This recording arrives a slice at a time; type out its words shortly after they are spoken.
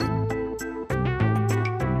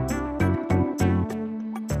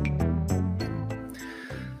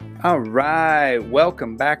All right,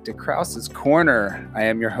 welcome back to Krause's Corner. I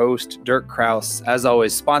am your host, Dirk Krause, as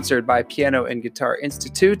always sponsored by Piano and Guitar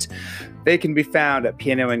Institute. They can be found at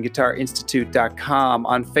pianoandguitarinstitute.com,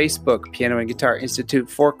 on Facebook, Piano and Guitar Institute,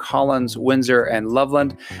 Fort Collins, Windsor, and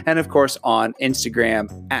Loveland, and of course on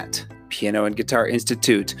Instagram at Piano and Guitar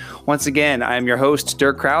Institute. Once again, I'm your host,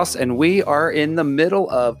 Dirk Krause, and we are in the middle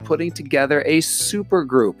of putting together a super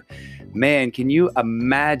group. Man, can you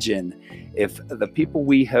imagine if the people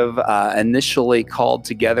we have initially called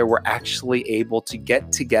together were actually able to get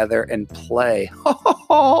together and play?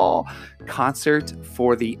 Concert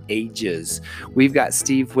for the ages. We've got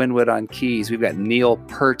Steve Winwood on keys. We've got Neil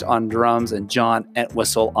Peart on drums and John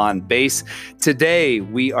Entwistle on bass. Today,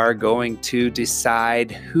 we are going to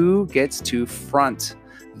decide who gets to front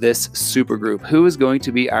this supergroup. Who is going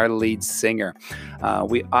to be our lead singer?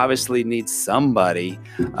 We obviously need somebody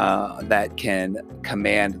that can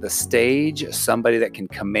command the stage, somebody that can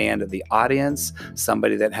command the audience,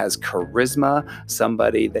 somebody that has charisma,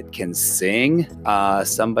 somebody that can sing,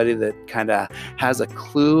 somebody that kind of has a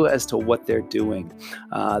clue as to what they're doing.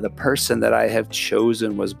 The person that I have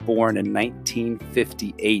chosen was born in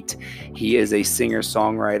 1958. He is a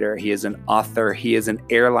singer-songwriter. He is an author. He is an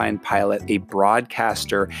airline pilot, a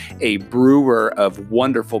broadcaster, a brewer of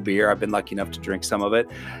wonderful beer. I've been lucky enough to drink some of it.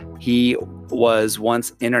 He was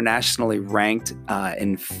once internationally ranked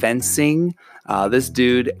in fencing. This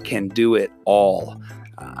dude can do it all.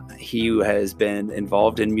 He has been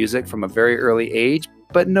involved in music from a very early age,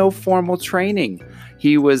 but no formal training.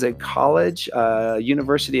 He was at college,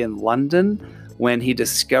 university in London, when he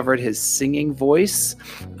discovered his singing voice,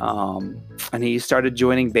 and he started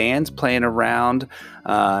joining bands, playing around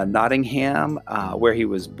Nottingham, where he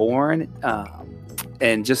was born,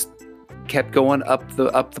 and just kept going up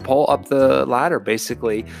the ladder,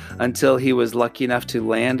 basically, until he was lucky enough to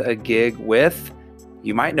land a gig with,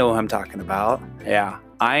 you might know who I'm talking about,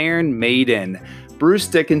 Iron Maiden. Bruce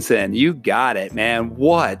Dickinson, you got it, man.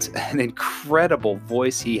 What an incredible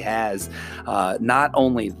voice he has. Not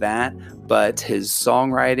only that, but his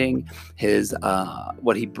songwriting, his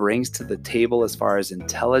what he brings to the table as far as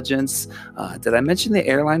intelligence. Did I mention the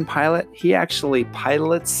airline pilot? He actually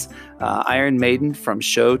pilots Iron Maiden from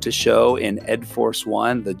show to show in Ed Force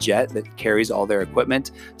One, the jet that carries all their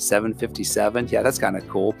equipment, 757. Yeah, that's kind of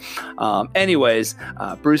cool. Anyways,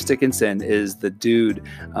 Bruce Dickinson is the dude.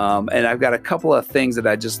 And I've got a couple of things that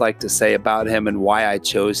I'd just like to say about him and why I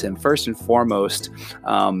chose him. First and foremost,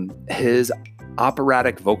 his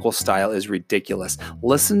operatic vocal style is ridiculous.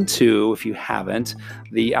 Listen to, if you haven't,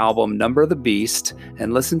 the album Number of the Beast,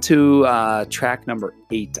 and listen to track number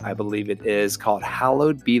 8, I believe it is, called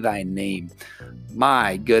Hallowed Be Thy Name.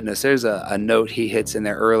 My goodness, there's a note he hits in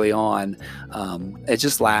there early on. It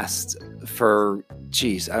just lasts for,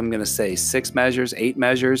 I'm going to say 6 measures, 8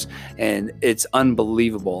 measures, and it's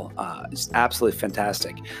unbelievable. It's absolutely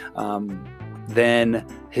fantastic. Then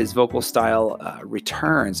his vocal style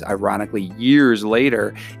returns, ironically, years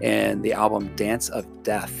later in the album Dance of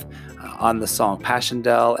Death, on the song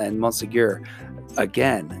Passchendaele and Montségur.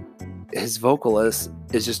 Again, his vocal is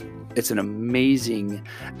just, it's an amazing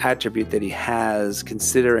attribute that he has,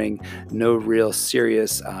 considering no real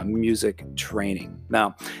serious music training.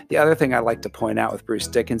 Now, the other thing I like to point out with Bruce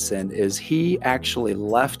Dickinson is he actually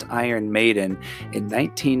left Iron Maiden in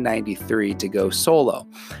 1993 to go solo.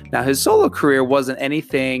 Now, his solo career wasn't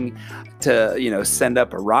anything to, send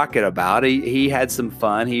up a rocket about. He had some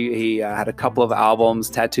fun. He had a couple of albums,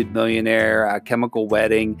 Tattooed Millionaire, Chemical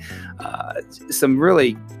Wedding, some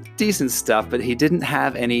really decent stuff, but he didn't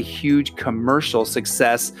have any huge commercial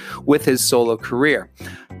success with his solo career.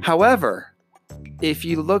 However, if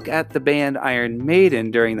you look at the band Iron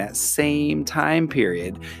Maiden during that same time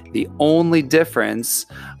period, the only difference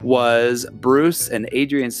was Bruce and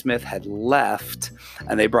Adrian Smith had left,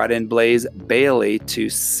 and they brought in Blaze Bayley to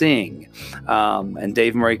sing, and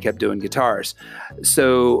Dave Murray kept doing guitars.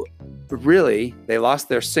 So really, they lost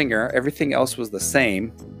their singer. Everything else was the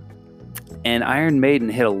same. And Iron Maiden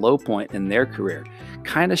hit a low point in their career.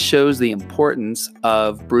 Kind of shows the importance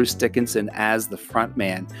of Bruce Dickinson as the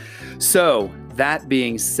frontman. So that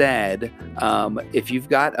being said, if you've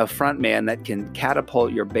got a frontman that can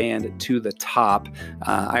catapult your band to the top,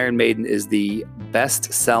 Iron Maiden is the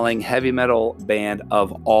best-selling heavy metal band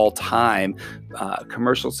of all time.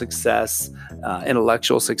 Commercial success,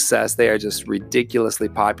 intellectual success, they are just ridiculously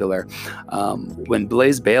popular. When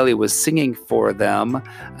Blaze Bayley was singing for them,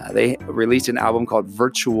 they released an album called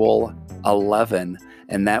Virtual 11,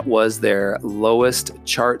 and that was their lowest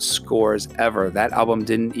chart scores ever. That album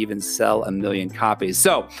didn't even sell 1 million copies.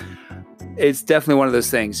 So it's definitely one of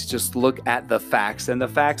those things. Just look at the facts, and the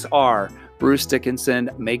facts are Bruce Dickinson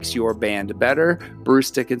makes your band better. Bruce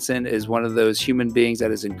Dickinson is one of those human beings that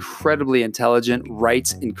is incredibly intelligent,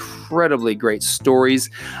 writes incredibly great stories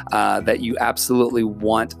that you absolutely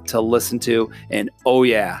want to listen to. And oh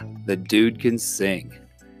yeah, the dude can sing.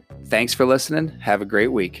 Thanks for listening. Have a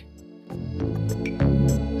great week.